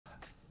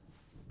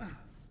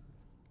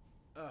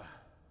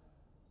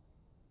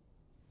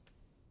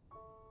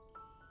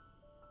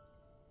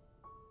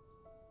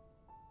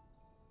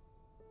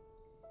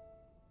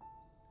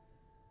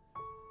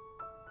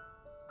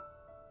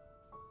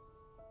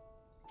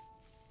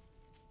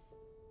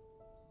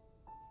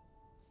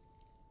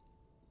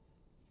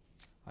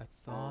I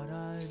thought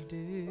I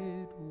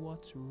did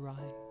what's right.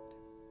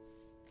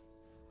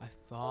 I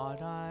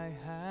thought I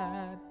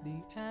had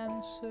the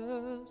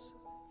answers.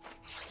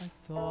 I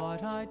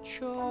thought I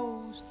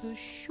chose the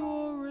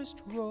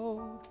surest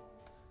road,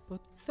 but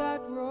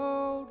that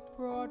road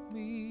brought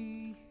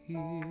me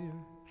here.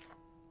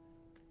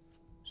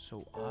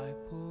 So I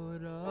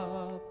put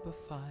up a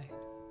fight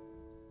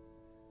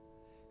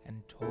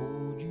and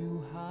told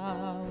you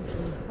how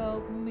to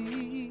help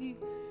me.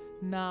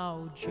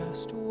 Now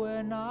just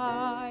when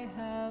I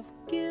have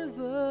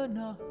given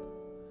up,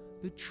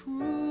 the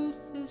truth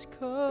is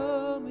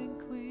coming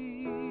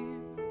clear.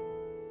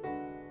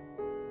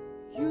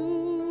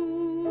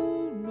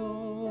 You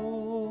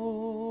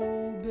know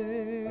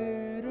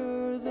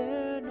better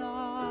than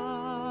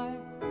I.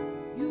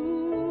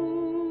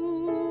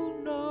 You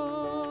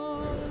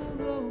know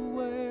the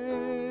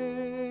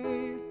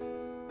way.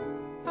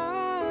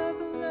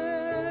 I've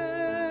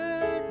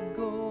let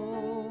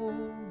go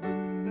the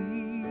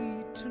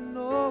need to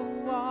know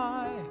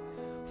why,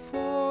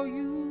 for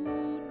you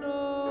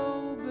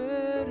know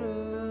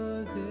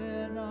better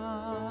than I.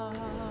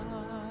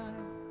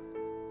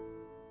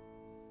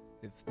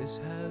 If this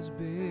has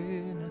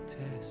been a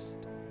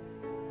test,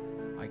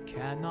 I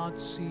cannot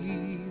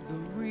see the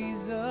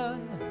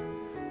reason,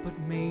 but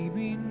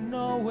maybe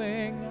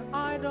knowing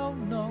I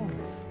don't know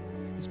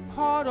is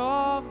part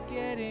of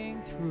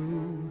getting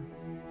through.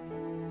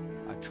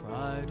 I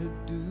try to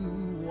do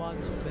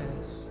what's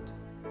best,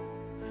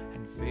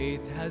 and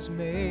faith has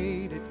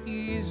made it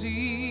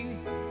easy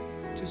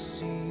to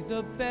see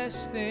the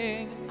best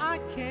thing I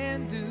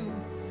can do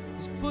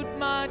is put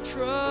my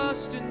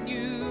trust in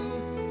you.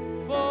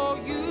 For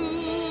you